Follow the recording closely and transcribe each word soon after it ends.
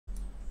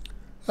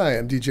Hi,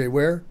 I'm DJ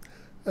Ware,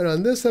 and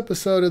on this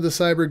episode of the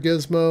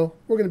Cybergizmo,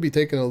 we're going to be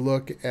taking a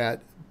look at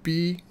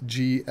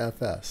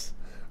BeeGFS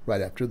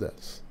right after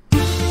this.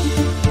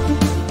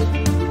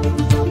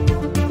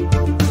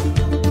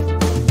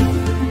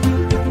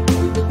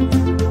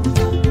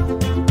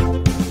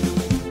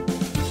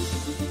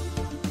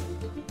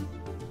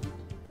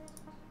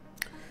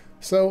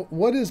 So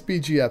what is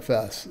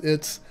BeeGFS?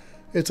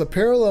 It's a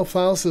parallel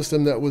file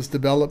system that was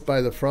developed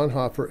by the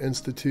Fraunhofer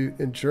Institute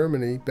in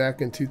Germany back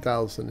in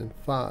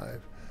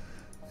 2005.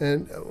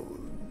 And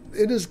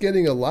it is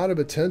getting a lot of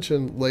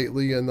attention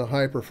lately in the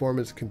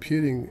high-performance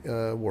computing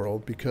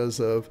world because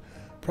of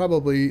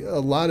probably a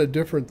lot of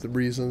different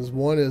reasons.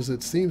 One is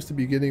it seems to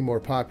be getting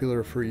more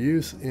popular for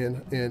use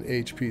in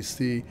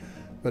HPC,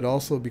 but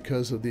also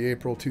because of the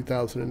April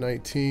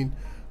 2019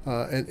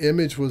 an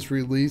image was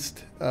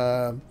released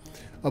of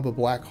a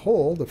black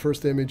hole, the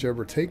first image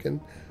ever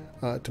taken,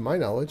 to my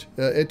knowledge.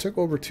 It took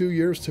over 2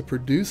 years to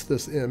produce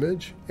this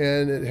image,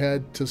 and it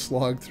had to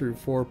slog through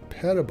 4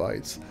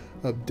 petabytes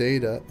of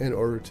data in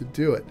order to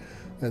do it.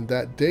 And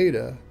that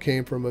data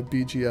came from a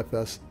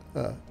BeeGFS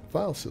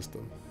file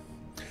system.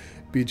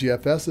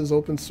 BeeGFS is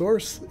open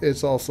source.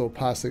 It's also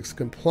POSIX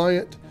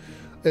compliant.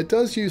 It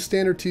does use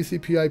standard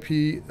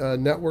TCP/IP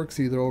networks,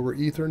 either over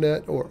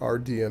Ethernet or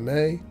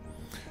RDMA.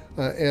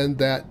 And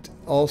that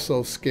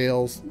also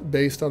scales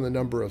based on the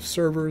number of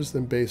servers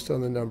and based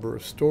on the number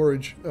of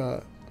storage,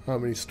 how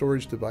many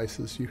storage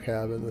devices you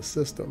have in the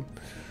system.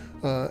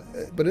 But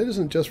it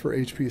isn't just for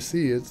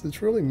HPC.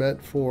 It's really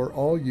meant for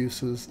all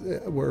uses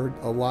where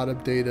a lot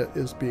of data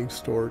is being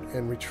stored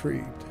and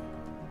retrieved.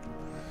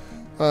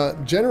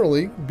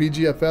 Generally,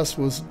 BeeGFS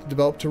was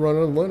developed to run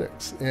on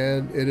Linux,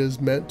 and it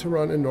is meant to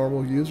run in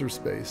normal user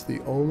space.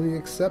 The only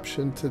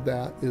exception to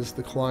that is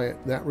the client.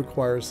 That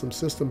requires some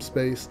system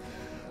space.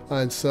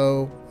 And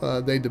so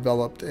they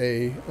developed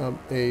a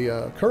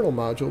kernel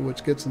module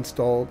which gets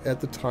installed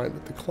at the time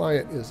that the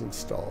client is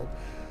installed.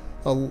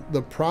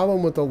 The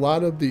problem with a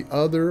lot of the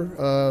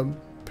other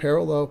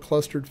parallel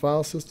clustered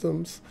file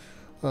systems,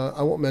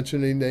 I won't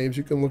mention any names,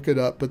 you can look it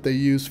up, but they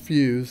use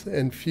Fuse,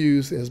 and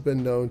Fuse has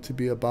been known to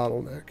be a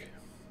bottleneck.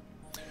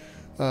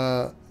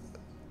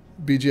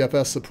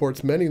 BeeGFS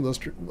supports many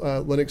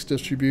Linux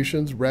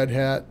distributions, Red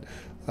Hat.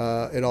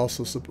 It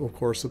also, of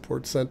course,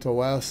 supports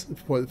CentOS,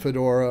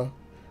 Fedora,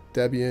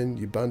 Debian,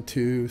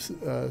 Ubuntu,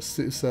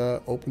 SUSE,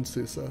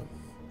 OpenSUSE,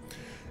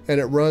 and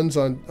it runs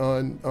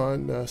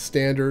on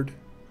standard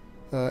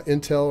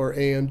Intel or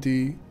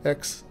AMD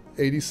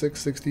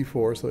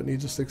x86-64, so it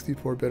needs a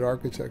 64-bit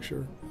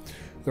architecture.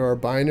 There are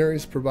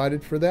binaries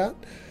provided for that.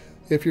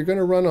 If you're going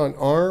to run on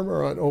ARM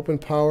or on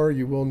OpenPower,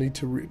 you will need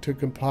to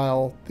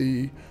compile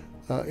the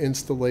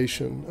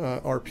installation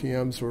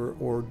RPMs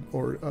or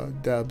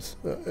DEBs.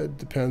 It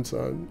depends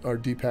on our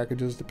D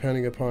packages,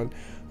 depending upon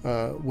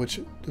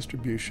which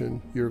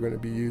distribution you're going to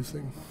be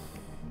using.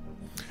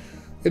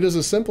 It is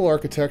a simple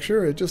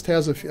architecture. It just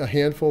has a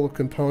handful of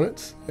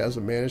components. It has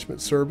a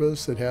management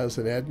service. It has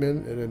an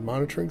admin and a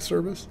monitoring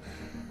service.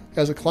 It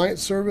has a client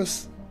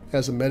service,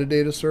 has a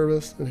metadata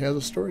service, and has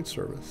a storage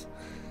service.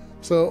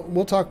 So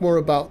we'll talk more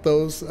about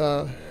those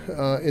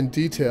in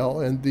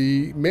detail. And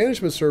the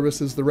management service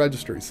is the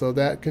registry. So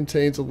that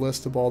contains a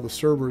list of all the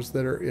servers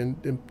that are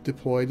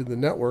deployed in the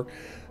network,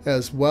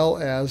 as well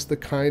as the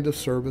kind of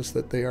service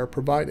that they are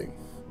providing.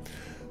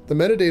 The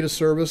metadata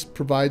service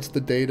provides the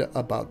data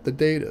about the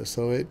data.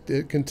 So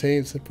it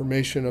contains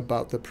information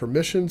about the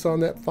permissions on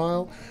that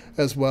file,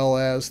 as well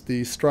as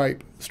the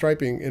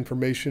striping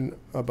information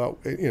about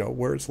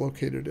where it's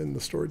located in the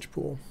storage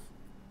pool.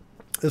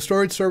 The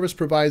storage service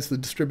provides the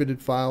distributed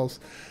files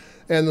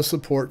and the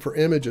support for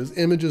images,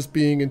 images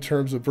being in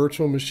terms of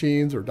virtual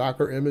machines or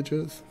Docker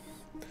images.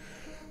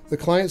 The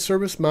client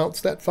service mounts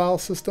that file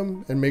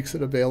system and makes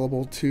it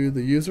available to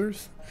the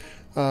users.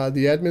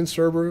 The admin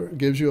server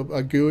gives you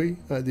a GUI,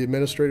 the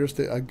administrators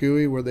a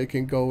GUI where they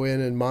can go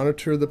in and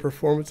monitor the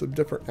performance of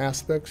different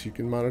aspects. You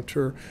can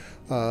monitor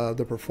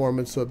the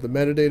performance of the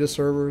metadata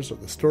servers or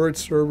the storage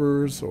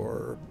servers,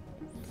 or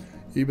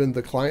even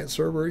the client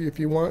server if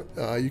you want.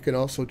 You can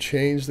also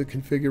change the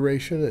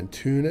configuration and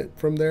tune it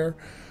from there,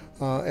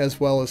 as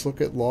well as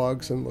look at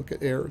logs and look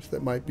at errors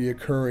that might be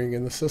occurring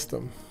in the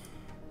system.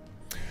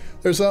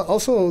 There's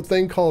also a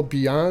thing called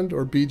Beyond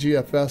or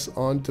BeeGFS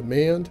On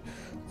Demand,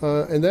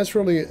 and that's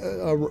really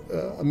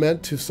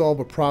meant to solve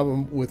a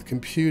problem with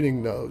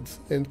computing nodes.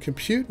 And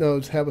compute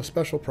nodes have a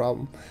special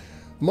problem.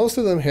 Most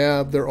of them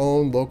have their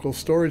own local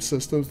storage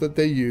systems that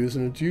they use,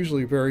 and it's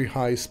usually very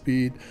high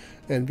speed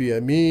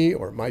NVMe,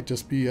 or it might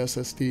just be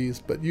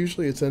SSDs, but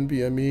usually it's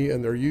NVMe,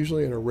 and they're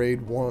usually in a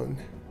RAID 1.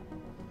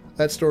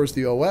 That stores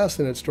the OS,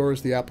 and it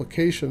stores the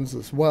applications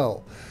as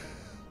well.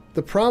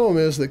 The problem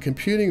is that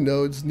computing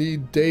nodes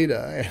need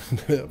data,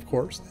 and of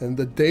course, and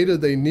the data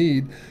they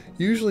need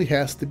usually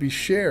has to be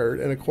shared,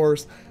 and of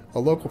course, a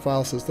local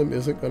file system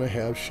isn't going to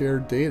have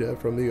shared data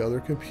from the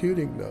other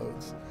computing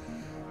nodes.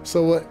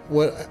 So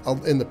what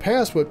in the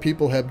past, what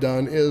people have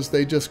done is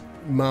they just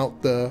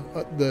mount the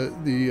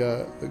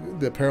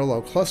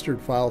parallel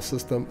clustered file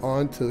system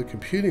onto the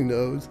computing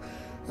nodes,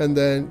 and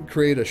then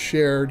create a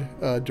shared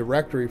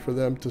directory for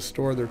them to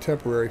store their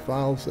temporary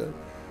files in.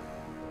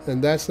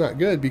 And that's not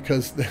good,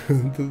 because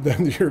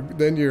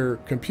then your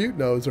compute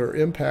nodes are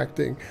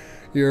impacting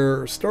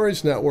your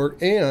storage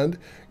network, and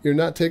you're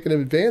not taking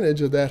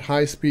advantage of that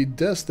high-speed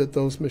disk that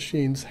those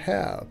machines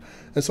have.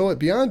 And so what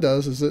Beyond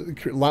does is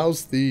it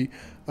allows a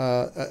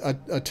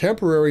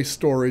temporary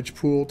storage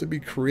pool to be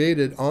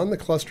created on the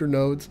cluster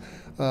nodes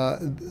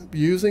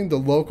using the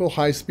local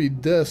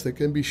high-speed disk that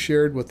can be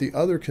shared with the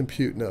other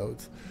compute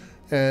nodes.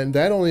 And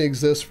that only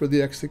exists for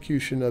the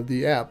execution of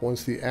the app.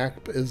 Once the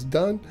app is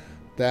done,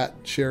 that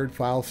shared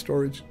file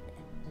storage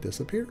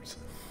disappears.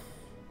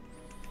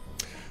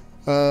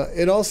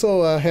 It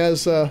also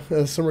has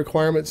some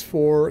requirements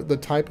for the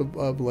type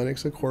of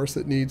Linux, of course,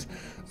 that needs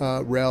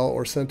RHEL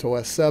or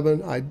CentOS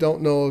 7. I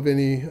don't know of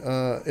any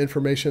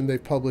information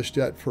they've published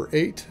yet for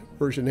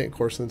version 8. Of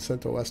course, and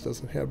CentOS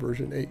doesn't have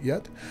version 8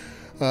 yet.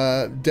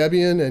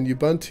 Debian and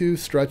Ubuntu,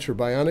 Stretch or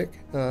Bionic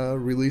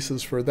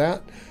releases for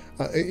that.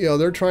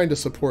 They're trying to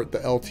support the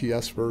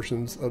LTS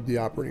versions of the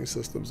operating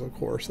systems, of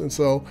course. And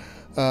so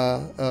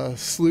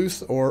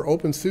Sleuth or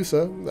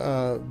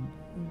OpenSUSE,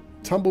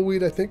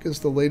 Tumbleweed, I think, is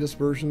the latest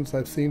versions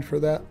I've seen for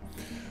that.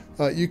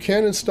 You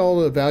can install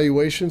an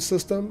evaluation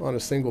system on a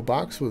single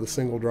box with a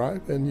single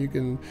drive, and you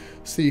can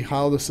see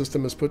how the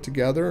system is put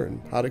together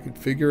and how to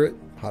configure it,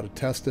 how to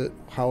test it,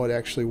 how it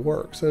actually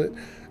works.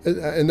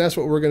 And that's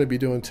what we're going to be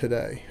doing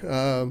today.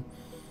 A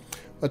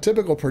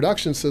typical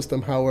production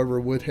system,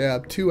 however, would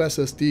have 2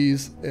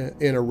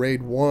 SSDs in a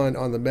RAID 1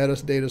 on the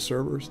metadata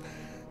servers.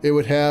 It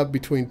would have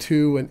between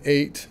 2 and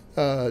 8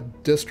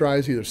 disk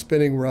drives, either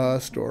spinning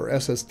Rust or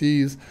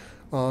SSDs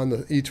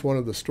on each one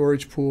of the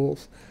storage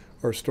pools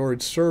or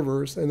storage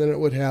servers, and then it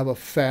would have a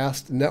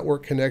fast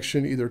network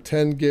connection, either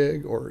 10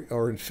 gig or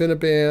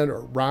InfiniBand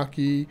or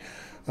Rocky,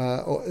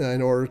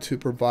 in order to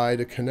provide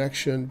a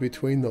connection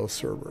between those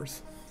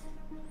servers.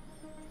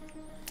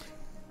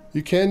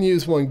 You can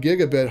use 1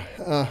 gigabit,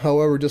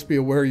 however, just be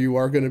aware you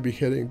are going to be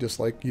hitting, just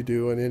like you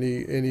do in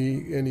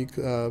any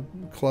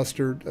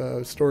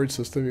clustered storage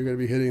system, you're going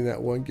to be hitting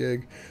that 1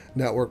 gig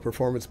network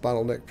performance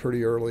bottleneck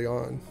pretty early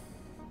on.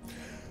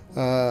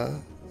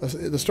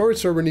 The storage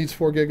server needs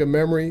 4 gig of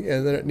memory,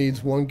 and then it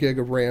needs 1 gig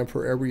of RAM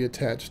for every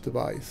attached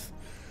device.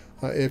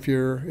 If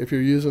you're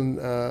using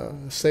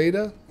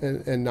SATA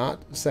and not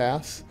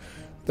SAS,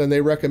 then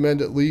they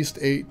recommend at least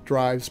 8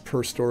 drives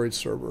per storage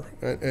server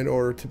in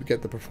order to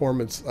get the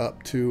performance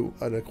up to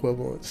an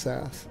equivalent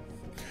SAS.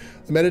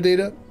 The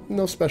metadata,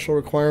 no special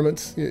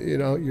requirements.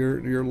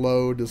 Your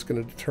load is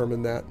going to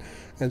determine that,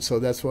 and so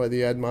that's why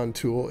the Admon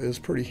tool is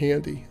pretty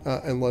handy,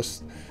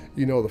 unless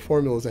you know the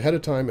formulas ahead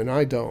of time, and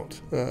I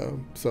don't.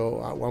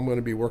 So I'm going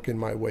to be working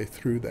my way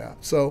through that.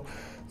 So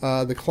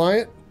the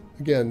client,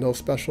 again, no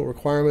special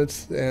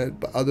requirements,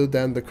 other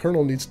than the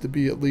kernel needs to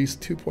be at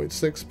least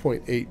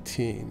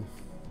 2.6.18.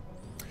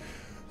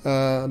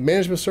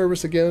 Management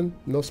service, again,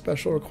 no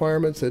special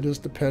requirements. It is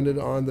dependent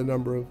on the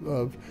number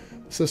of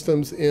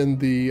systems in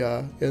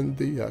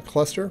the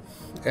cluster.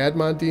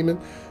 Admon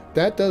daemon,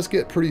 that does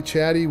get pretty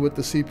chatty with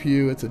the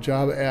CPU. It's a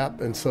Java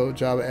app, and so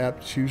Java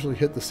apps usually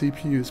hit the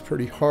CPUs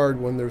pretty hard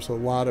when there's a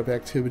lot of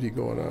activity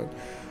going on.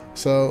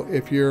 So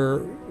if you're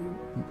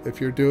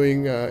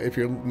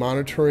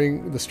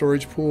monitoring the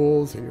storage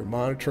pools, and you're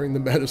monitoring the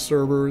meta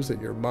servers,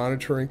 and you're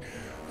monitoring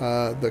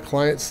the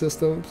client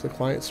systems, the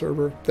client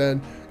server,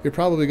 then you're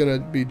probably going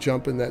to be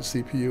jumping that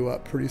CPU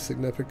up pretty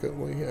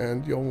significantly,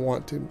 and you'll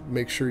want to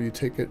make sure you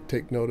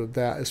take note of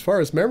that. As far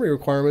as memory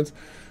requirements,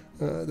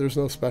 there's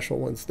no special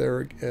ones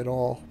there at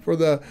all. For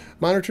the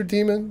monitor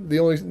daemon, the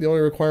only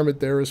requirement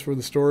there is for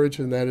the storage,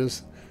 and that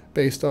is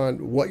based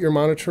on what you're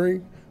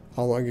monitoring,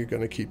 how long you're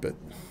going to keep it.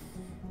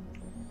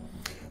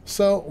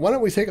 So why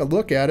don't we take a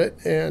look at it,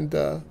 and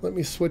let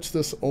me switch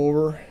this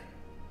over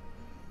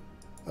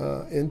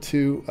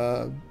into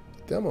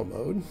demo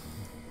mode,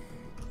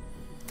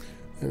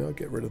 and I'll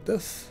get rid of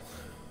this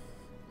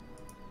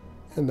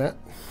and that,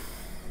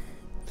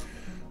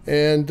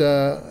 and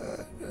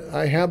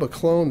I have a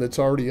clone that's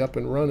already up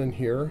and running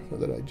here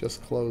that I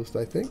just closed,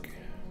 I think,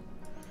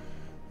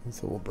 and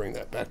so we'll bring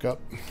that back up.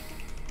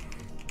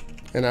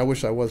 And I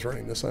wish I was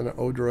running this on an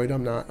Odroid.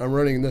 I'm not. I'm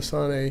running this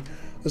on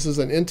this is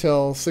an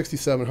Intel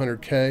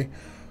 6700K.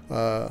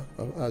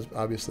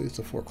 Obviously it's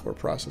a 4-core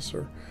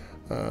processor.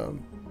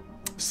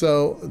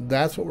 So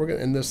that's what we're going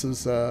to, and this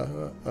is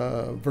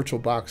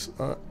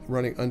VirtualBox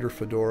running under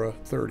Fedora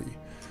 30.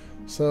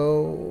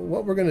 So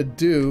what we're going to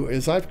do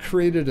is I've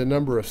created a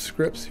number of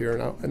scripts here,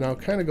 and I'll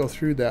kind of go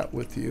through that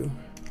with you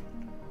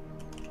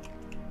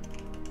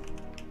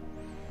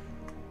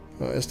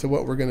as to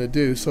what we're going to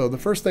do. So the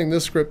first thing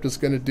this script is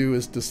going to do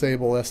is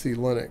disable SE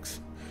Linux.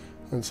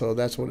 And so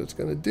that's what it's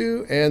going to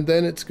do. And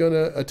then it's going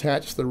to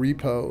attach the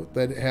repo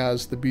that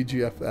has the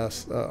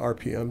BeeGFS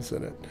RPMs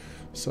in it.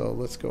 So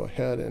let's go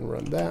ahead and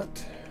run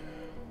that.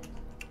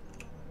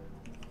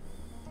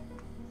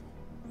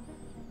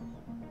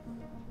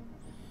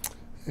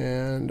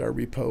 And our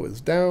repo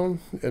is down,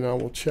 and I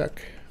will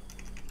check.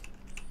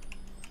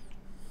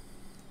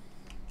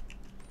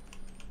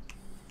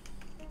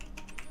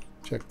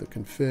 check the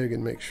config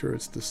and make sure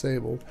it's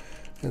disabled.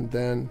 And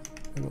then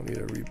I don't need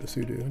a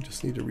sudo, I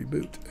just need to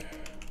reboot.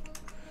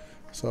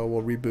 So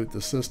we'll reboot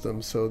the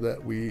system so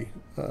that we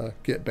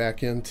get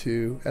back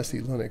into SE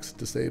Linux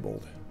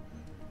disabled,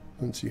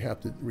 since you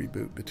have to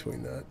reboot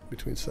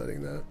between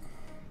setting that.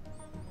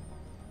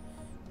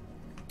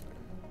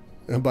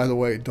 And by the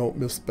way, don't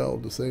misspell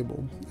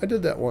disabled. I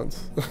did that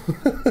once.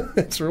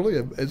 It's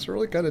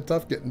really kind of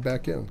tough getting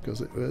back in because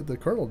the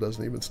kernel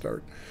doesn't even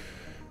start.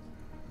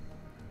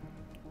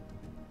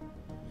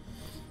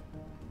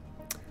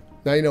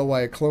 Now you know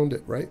why I cloned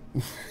it, right?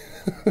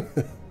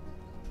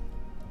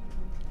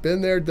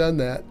 Been there, done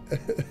that.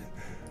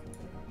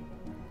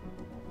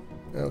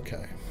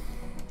 Okay.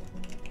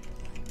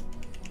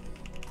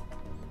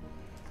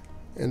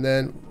 And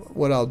then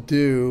what I'll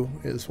do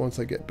is once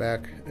I get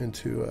back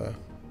into it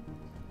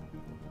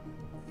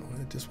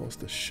just wants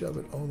to shove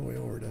it all the way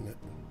over, doesn't it?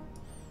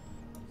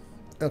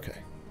 Okay.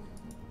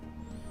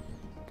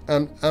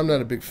 I'm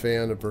not a big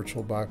fan of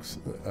VirtualBox,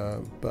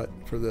 but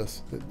for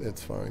this,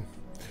 it's fine.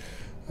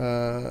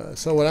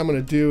 So what I'm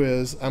going to do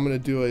is I'm going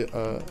to do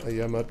a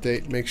yum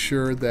update, make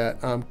sure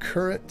that I'm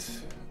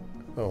current.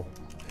 Oh,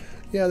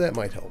 yeah, that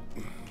might help.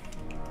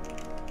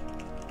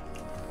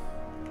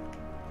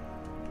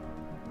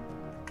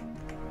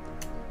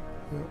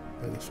 No,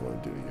 I just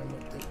want to do a yum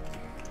update.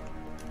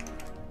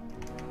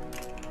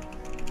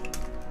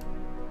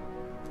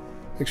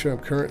 Make sure I'm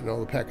current in all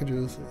the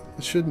packages.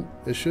 It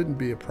shouldn't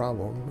be a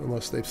problem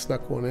unless they've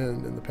snuck one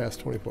in the past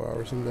 24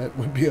 hours, and that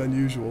would be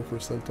unusual for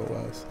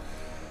CentOS.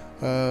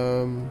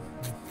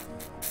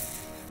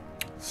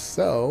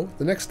 So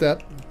the next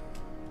step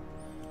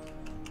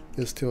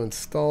is to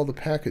install the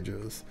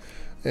packages,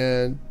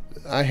 and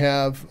I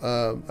have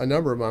a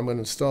number of them I'm going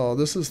to install.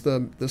 This is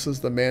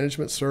the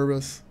management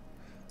service.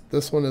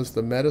 This one is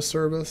the meta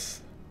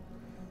service.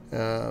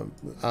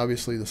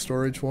 Obviously the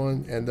storage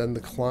one, and then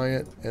the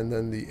client, and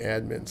then the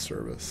admin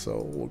service.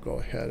 So we'll go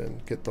ahead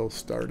and get those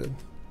started.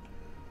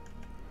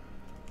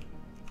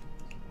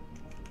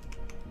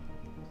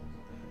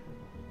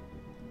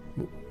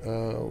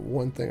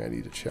 One thing I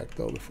need to check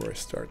though before I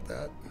start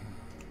that.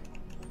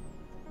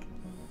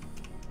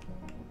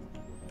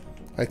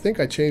 I think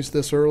I changed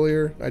this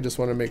earlier. I just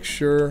want to make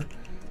sure,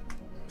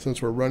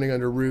 since we're running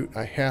under root,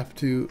 I have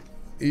to,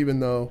 even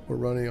though we're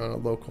running on a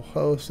local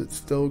host, it's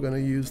still going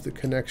to use the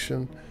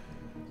connection.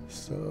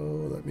 So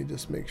let me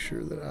just make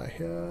sure that I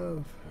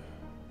have,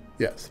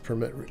 yes,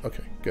 permit root.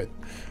 Okay, good.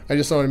 I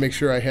just want to make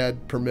sure I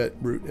had permit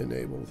root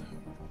enabled.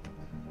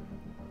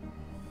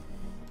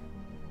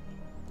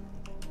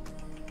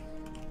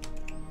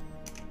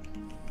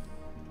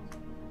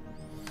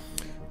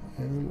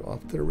 And off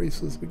to the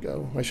races we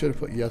go. I should have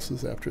put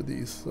yeses after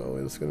these, so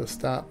it's going to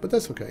stop, but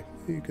that's okay.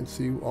 You can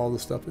see all the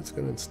stuff it's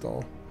going to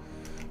install.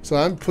 So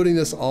I'm putting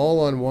this all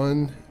on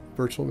one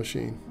virtual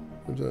machine.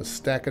 I'm going to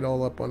stack it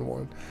all up on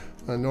one.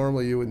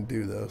 Normally you wouldn't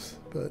do this,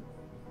 but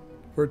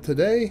for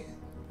today,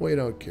 we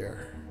don't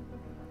care.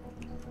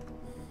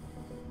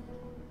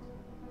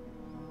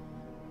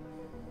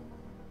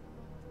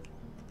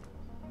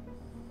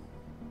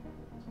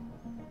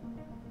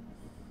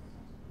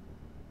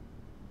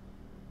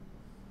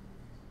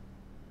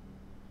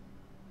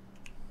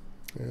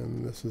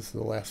 And this is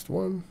the last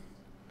one.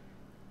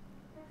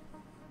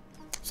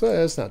 So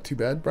that's not too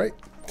bad, right?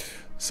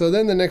 So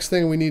then the next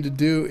thing we need to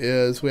do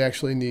is we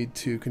actually need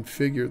to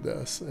configure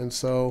this. And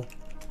so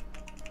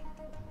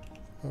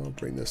I'll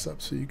bring this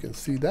up so you can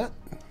see that.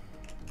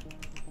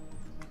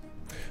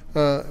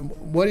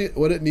 What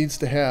it needs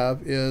to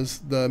have is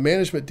the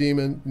management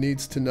daemon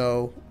needs to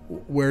know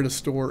where to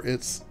store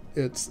its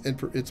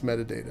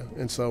metadata.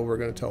 And so we're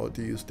going to tell it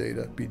to use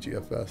data,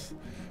 BeeGFS.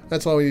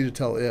 That's all we need to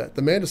tell it.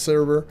 The meta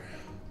server,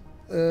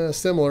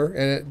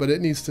 similar, but it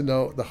needs to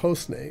know the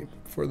host name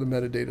for the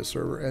metadata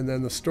server, and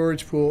then the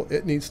storage pool,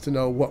 it needs to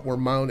know what we're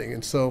mounting.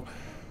 And so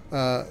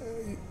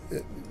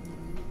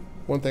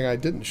one thing I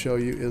didn't show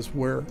you is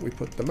where we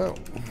put the mount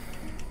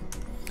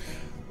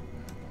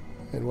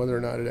and whether or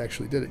not it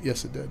actually did it.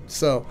 Yes, it did.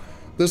 So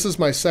this is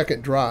my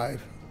second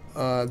drive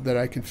that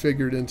I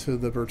configured into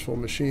the virtual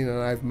machine, and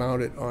I've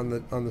mounted on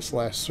the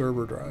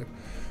 /server drive,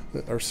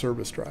 or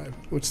service drive,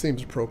 which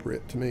seems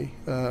appropriate to me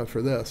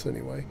for this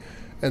anyway.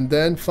 And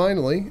then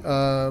finally,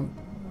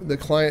 the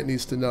client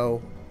needs to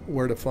know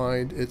where to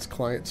find its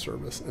client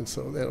service, and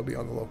so that'll be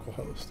on the local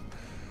host.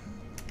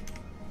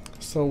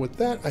 So with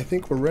that, I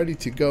think we're ready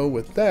to go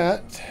with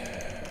that.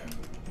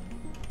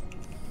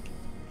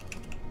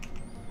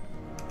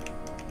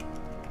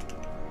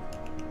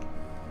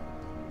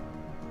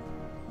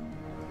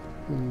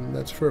 And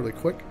that's fairly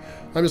quick.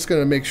 I'm just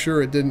going to make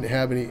sure it didn't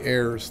have any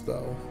errors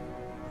though.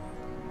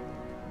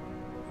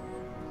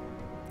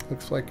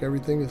 Looks like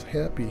everything is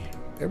happy.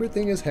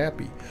 Everything is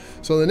happy.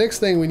 So the next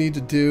thing we need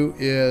to do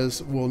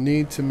is we'll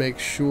need to make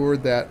sure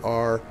that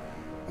our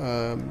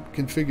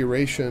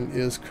configuration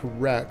is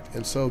correct.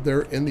 And so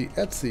they're in the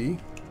etc.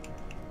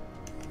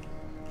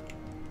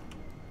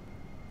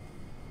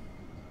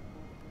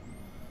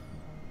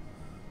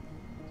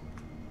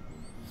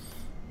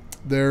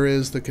 there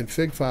is the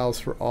config files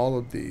for all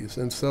of these.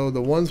 And so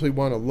the ones we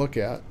want to look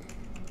at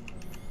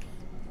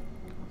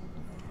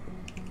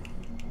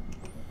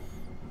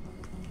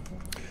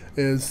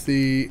is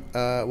the,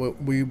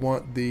 we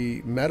want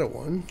the meta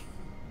one.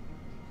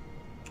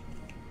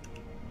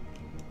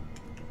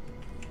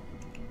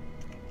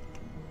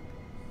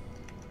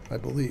 I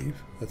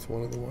believe that's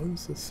one of the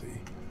ones. Let's see.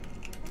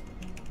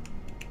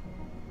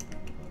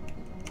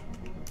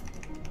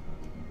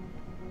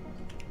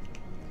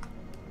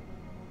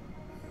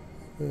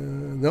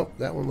 Nope,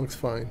 that one looks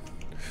fine.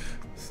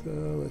 So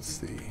let's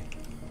see.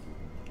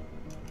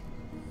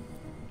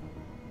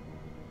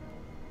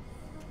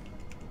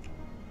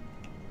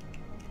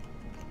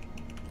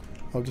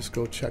 I'll just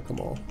go check them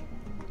all.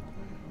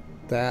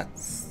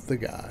 That's the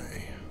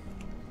guy.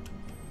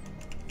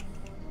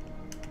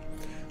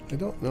 I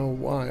don't know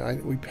why.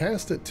 We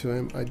passed it to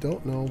him. I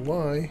don't know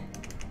why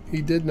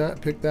he did not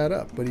pick that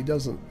up, but he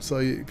doesn't. So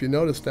if you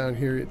notice down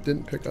here, it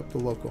didn't pick up the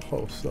local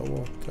host. So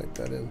we'll type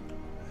that in.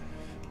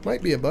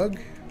 Might be a bug,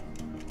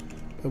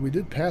 but we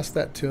did pass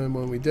that to him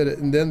when we did it.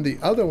 And then the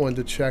other one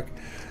to check.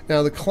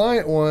 Now the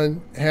client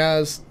one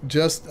has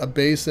just a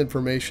base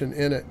information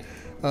in it.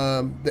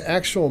 The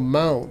actual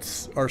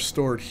mounts are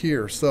stored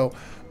here. So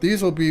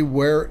these will be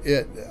where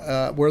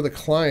where the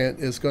client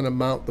is going to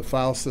mount the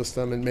file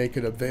system and make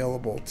it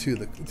available to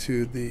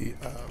the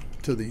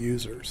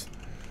users.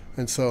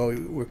 And so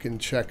we can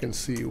check and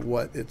see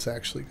what it's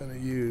actually going to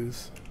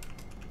use.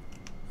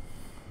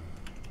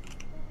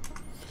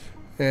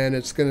 And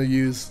it's going to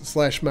use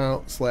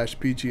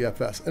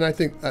 /mount/BeeGFS. And I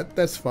think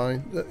that's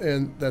fine.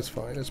 And that's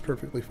fine. That's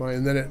perfectly fine.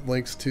 And then it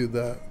links to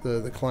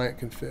the client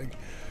config.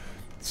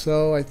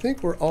 So I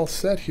think we're all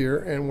set here,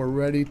 and we're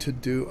ready to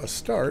do a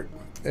start.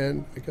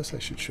 And I guess I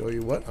should show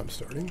you what I'm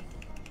starting.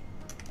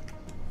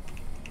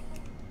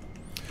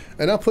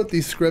 And I'll put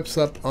these scripts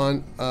up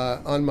on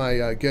my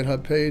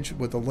GitHub page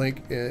with a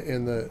link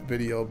in the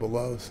video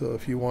below. So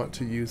if you want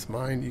to use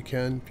mine, you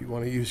can. If you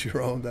want to use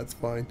your own, that's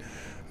fine.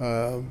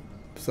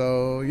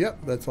 So yep,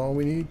 that's all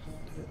we need.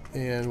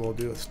 And we'll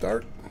do a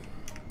start.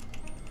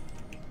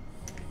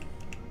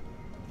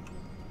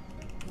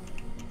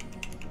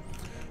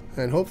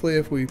 And hopefully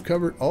if we've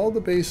covered all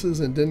the bases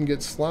and didn't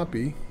get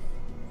sloppy,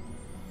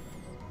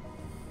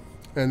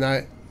 and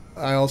I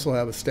also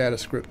have a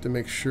status script to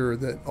make sure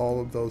that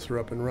all of those are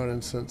up and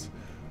running, since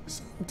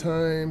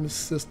sometimes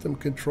system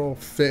control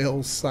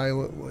fails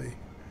silently.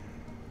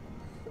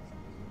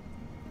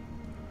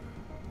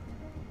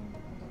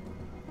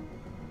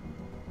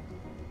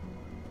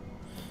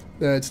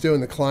 It's doing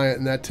the client,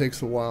 and that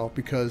takes a while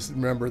because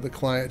remember the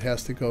client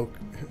has to go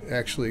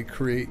actually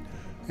create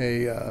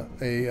a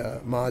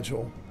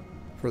module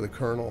for the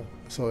kernel,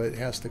 so it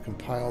has to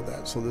compile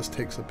that. So this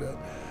takes a bit.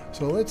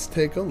 So let's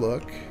take a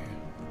look.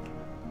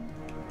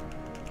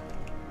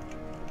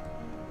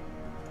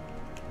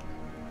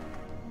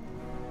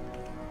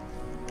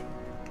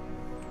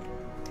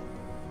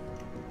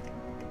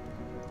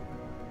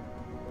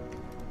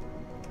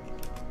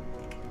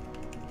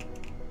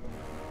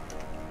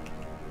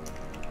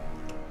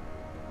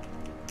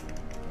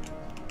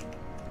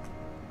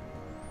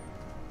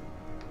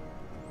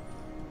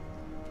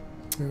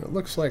 And it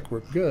looks like we're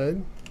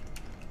good.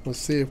 Let's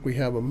see if we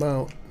have a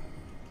mount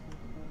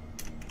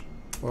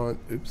on,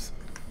 oops,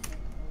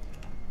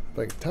 if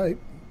I can type.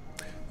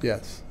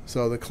 Yes,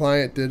 so the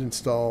client did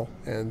install,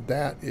 and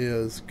that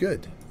is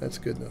good. That's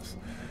goodness.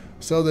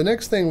 So the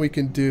next thing we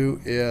can do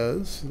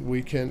is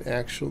we can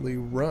actually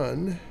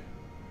run,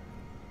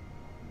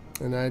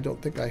 and I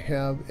don't think I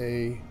have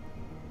a,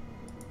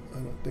 I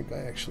don't think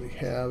I actually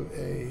have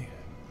a,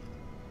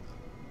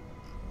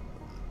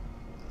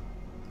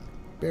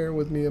 bear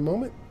with me a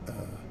moment.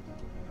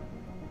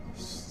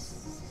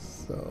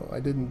 So I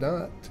did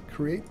not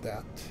create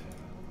that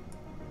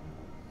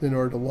in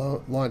order to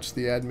launch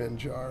the admin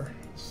jar.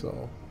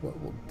 So what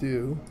we'll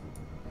do,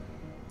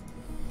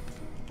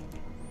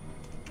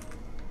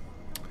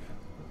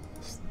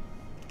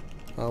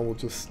 I will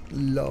just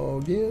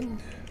log in.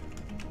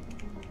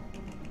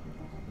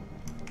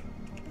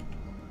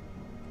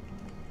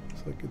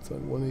 Looks like it's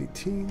on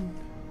 118.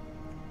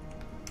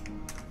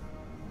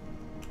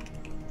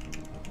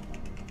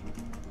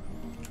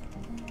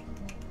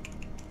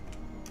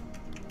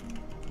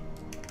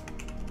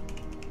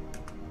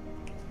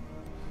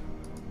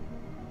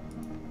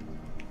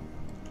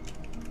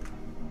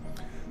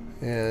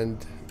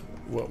 And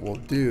what we'll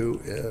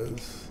do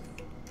is,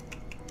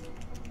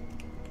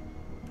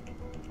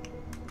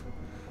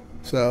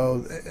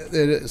 so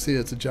see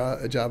it's a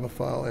Java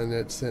file and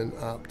it's in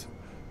opt.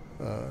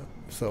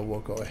 So we'll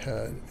go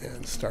ahead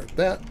and start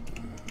that.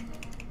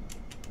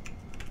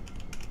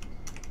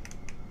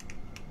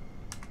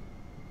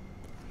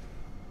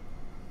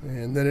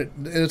 And then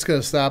it's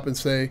going to stop and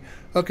say,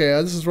 okay,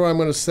 this is where I'm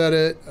going to set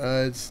it.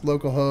 It's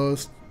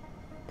localhost,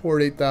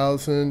 port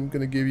 8000,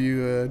 going to give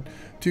you a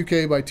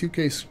 2K by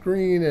 2K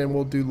screen, and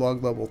we'll do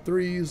log level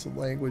 3s,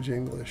 language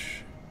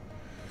English.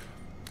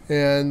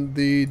 And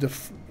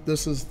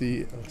this is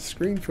the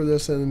screen for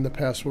this, and the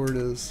password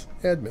is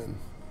admin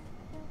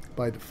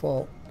by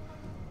default.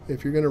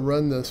 if you're going to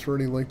run this for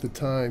any length of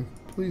time,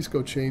 please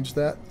go change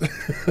that.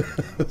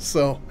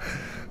 So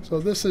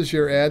this is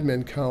your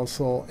admin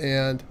console,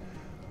 and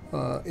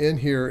in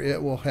here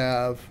it will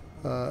have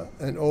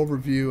an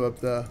overview of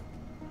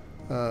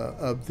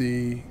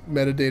the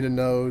metadata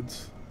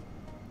nodes.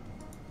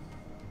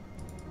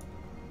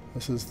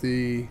 This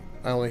is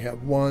I only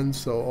have one,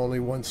 so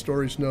only one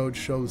storage node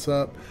shows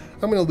up.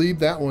 I'm going to leave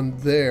that one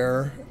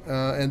there,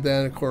 and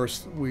then of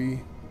course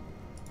we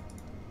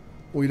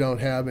don't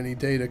have any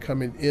data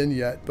coming in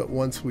yet, but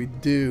once we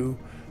do,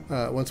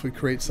 once we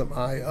create some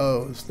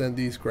IOs, then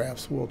these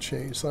graphs will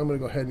change. So I'm going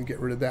to go ahead and get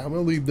rid of that. I'm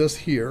going to leave this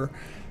here,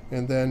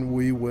 and then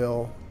we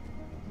will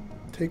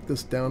take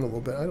this down a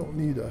little bit. I don't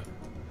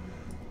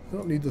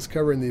need this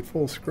covering the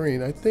full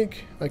screen. I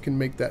think I can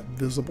make that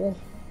visible.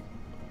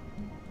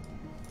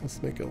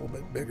 Let's make it a little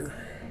bit bigger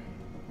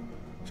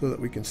so that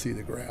we can see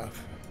the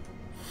graph.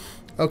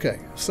 Okay,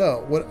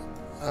 so what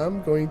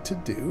I'm going to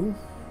do,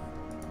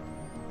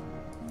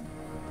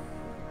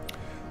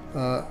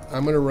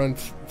 I'm going to run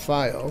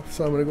file.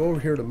 So I'm going to go over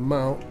here to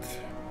mount.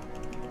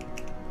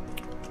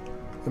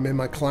 I'm in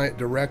my client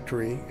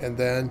directory, and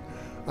then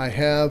I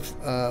have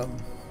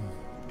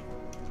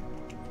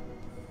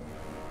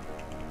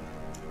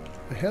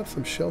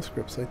some shell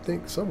scripts, I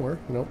think, somewhere.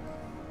 Nope.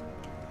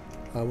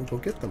 I will go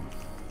get them.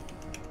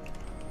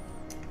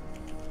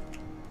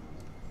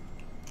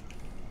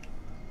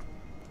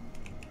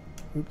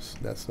 Oops,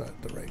 that's not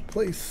the right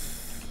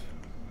place.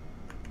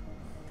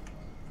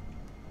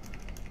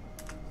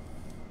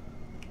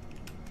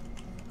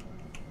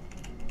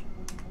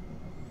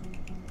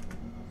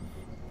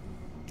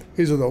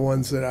 These are the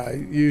ones that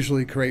I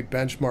usually create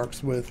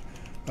benchmarks with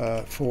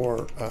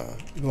for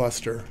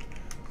Gluster.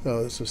 So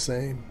it's the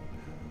same.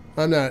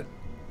 I'm not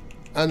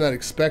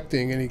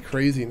expecting any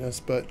craziness,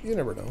 but you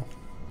never know.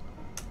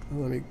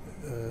 Let me.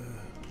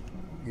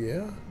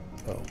 Yeah.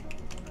 Oh.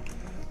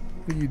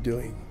 What are you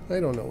doing? I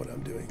don't know what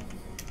I'm doing.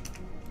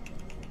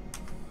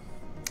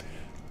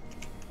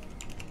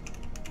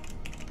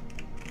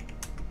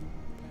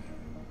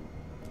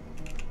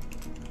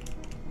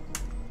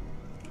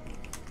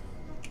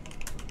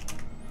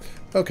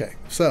 Okay,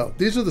 so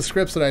these are the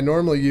scripts that I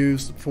normally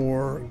use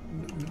for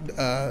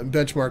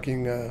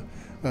benchmarking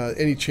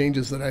any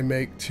changes that I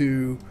make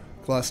to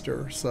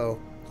Gluster. So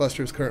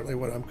Gluster is currently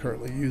what I'm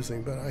currently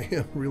using, but I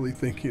am really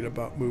thinking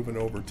about moving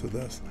over to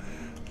this.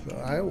 So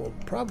I will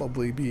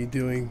probably be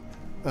doing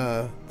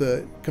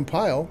the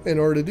compile in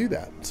order to do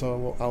that.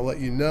 So I'll let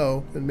you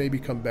know and maybe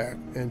come back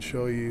and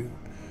show you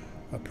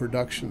a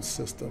production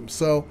system.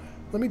 So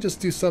let me just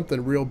do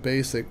something real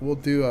basic. We'll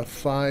do a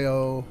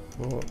file.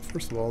 Well,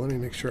 first of all, let me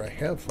make sure I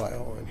have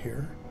file on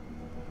here.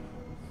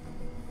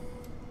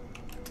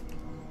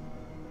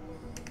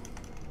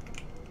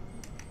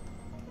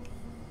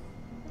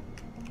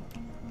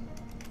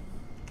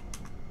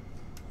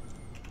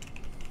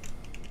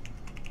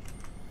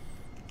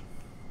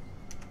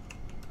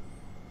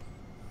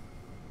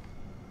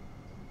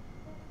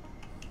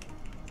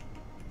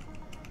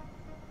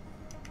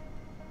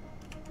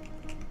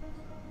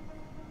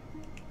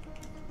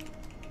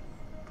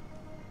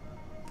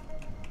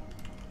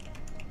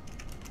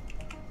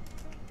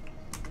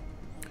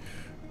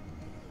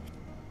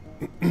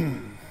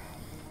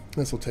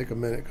 This will take a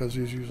minute because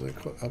there's usually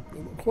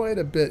quite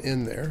a bit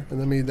in there. And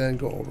let me then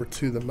go over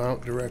to the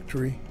mount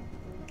directory.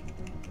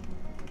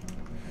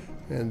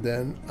 And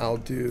then I'll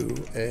do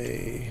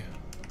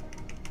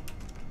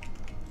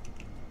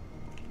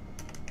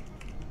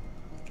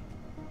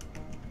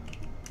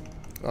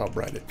I'll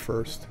write it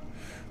first.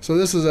 So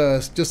this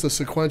is just a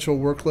sequential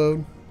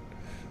workload,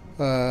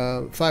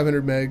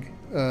 500 meg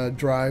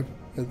drive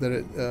that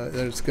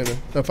it's going to,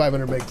 a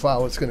 500 meg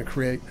file it's going to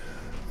create.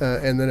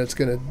 And then it's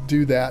going to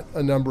do that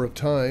a number of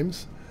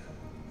times,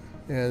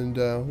 and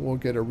we'll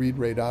get a read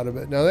rate out of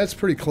it. Now that's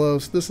pretty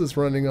close. This is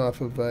running off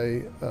of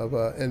a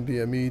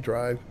NVMe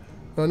drive.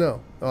 Oh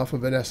no, off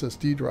of an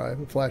SSD drive,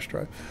 a flash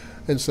drive.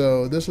 And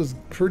so this is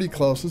pretty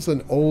close. This is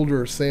an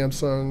older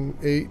Samsung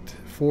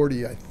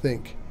 840, I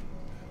think.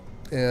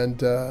 And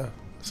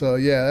so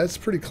yeah, that's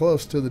pretty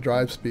close to the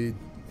drive speed.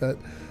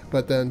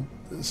 But then,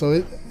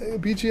 so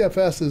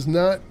BeeGFS is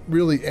not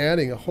really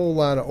adding a whole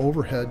lot of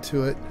overhead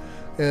to it.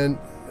 And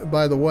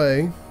by the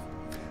way,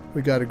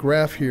 we got a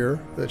graph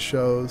here that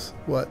shows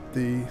what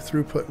the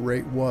throughput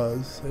rate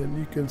was, and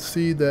you can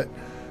see that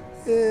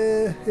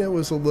it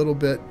was a little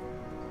bit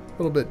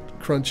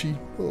crunchy,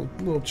 a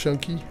little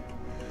chunky.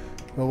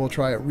 Well, we'll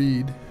try a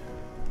read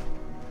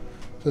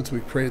since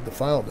we've created the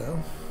file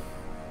now,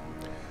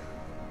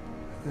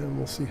 and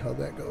we'll see how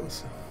that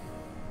goes.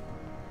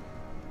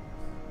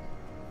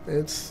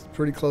 It's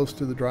pretty close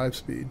to the drive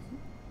speed.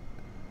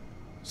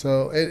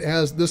 So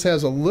this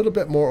has a little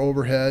bit more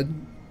overhead,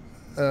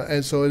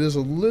 and so it is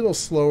a little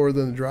slower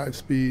than the drive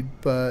speed,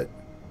 but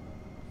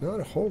not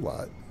a whole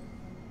lot.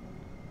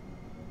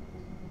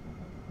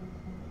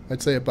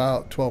 I'd say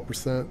about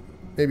 12%,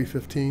 maybe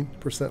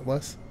 15%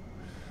 less,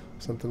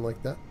 something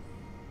like that.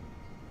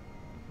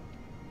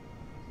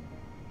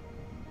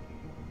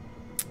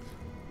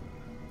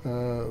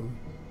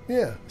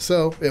 Yeah,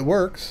 so it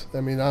works.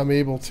 I mean, I'm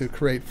able to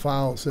create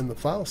files in the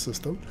file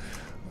system.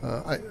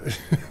 I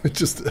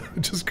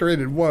just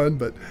created one,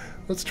 but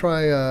let's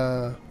try,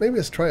 maybe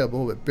let's try a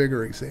little bit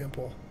bigger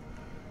example.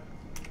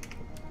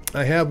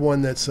 I have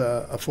one that's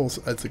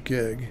that's a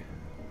gig.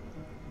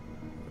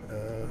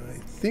 I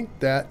think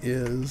that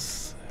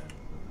is,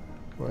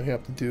 well, I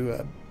have to do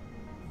a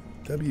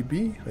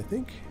WB, I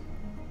think.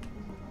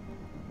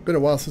 Been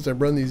a while since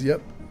I've run these.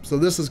 Yep. So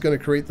this is going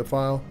to create the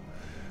file.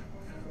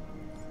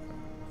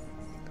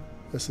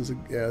 This is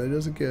yeah, it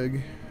is a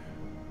gig.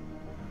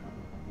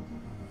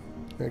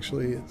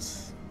 Actually,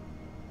 it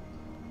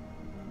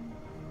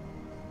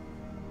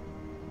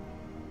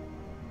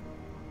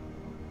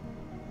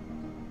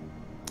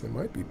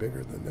might be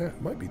bigger than that.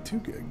 It might be 2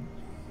 gig.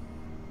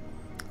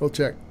 We'll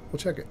check. We'll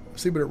check it.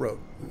 See what it wrote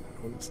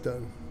when it's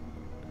done.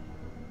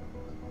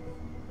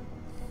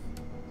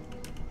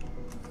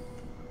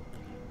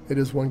 It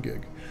is 1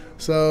 gig.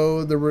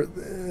 So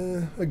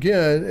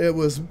again, it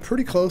was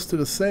pretty close to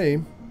the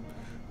same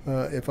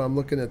if I'm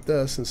looking at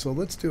this. And so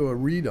let's do a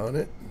read on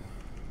it.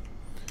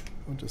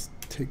 I'll just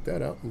take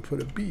that out and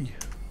put a B.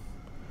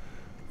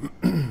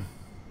 And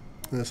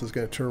this is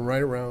going to turn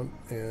right around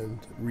and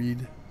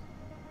read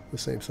the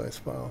same size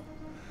file.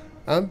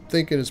 I'm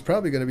thinking it's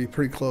probably going to be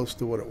pretty close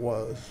to what it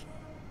was.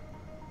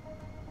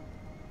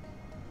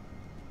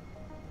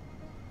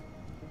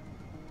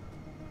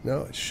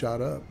 No, it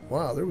shot up.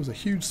 Wow, there was a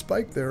huge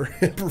spike there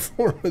in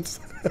performance.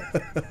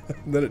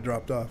 And then it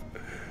dropped off.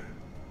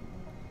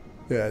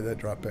 Yeah, that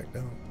dropped back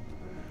down.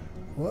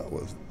 What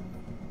was?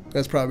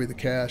 That's probably the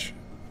cache.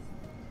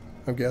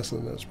 I'm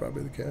guessing that's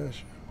probably the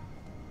cache.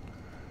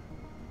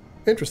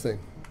 Interesting.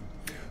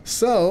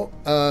 So,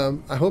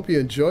 I hope you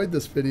enjoyed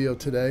this video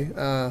today.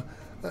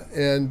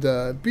 And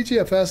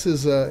BeeGFS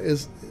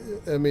is,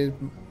 I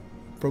mean,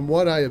 from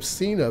what I have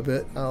seen of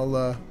it,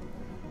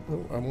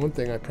 one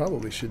thing I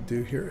probably should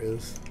do here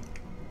is,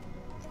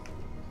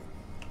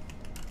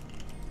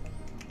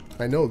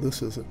 I know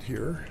this isn't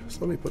here, so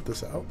let me put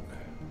this out.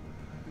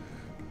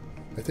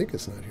 I think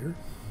it's not here.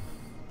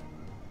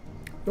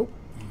 Nope.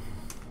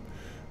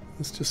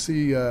 Let's just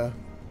see how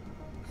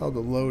the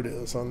load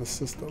is on the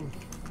system.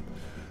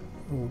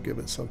 We'll give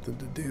it something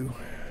to do.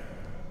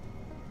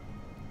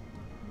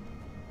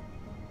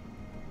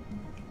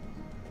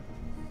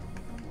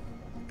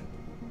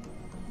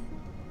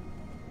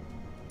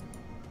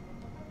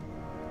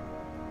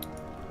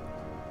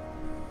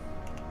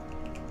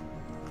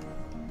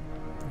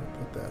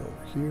 That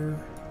over here.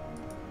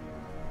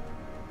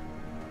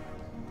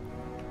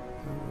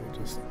 And we'll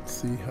just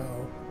see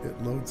how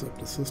it loads up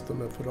the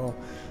system, if at all.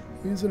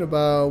 Using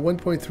about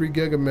 1.3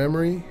 gig of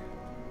memory.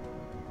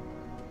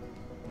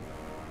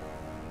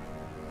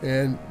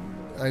 And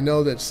I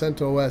know that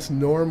CentOS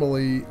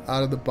normally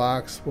out of the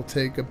box will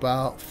take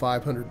about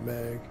 500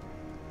 meg.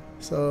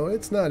 So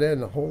it's not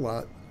adding a whole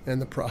lot.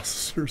 And the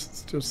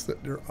processor's just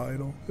sitting there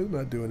idle. It's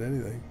not doing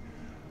anything.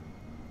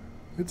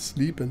 It's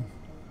sleeping.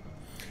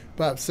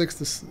 About 6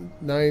 to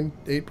 9,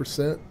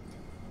 8%.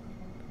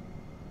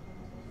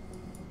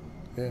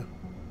 Yeah.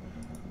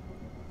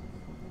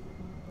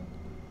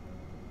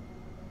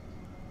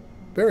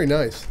 Very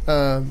nice.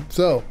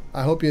 So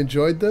I hope you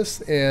enjoyed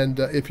this, and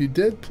if you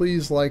did,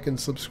 please like and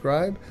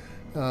subscribe.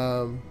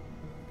 And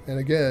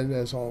again,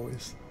 as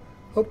always,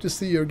 hope to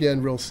see you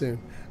again real soon.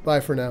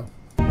 Bye for now.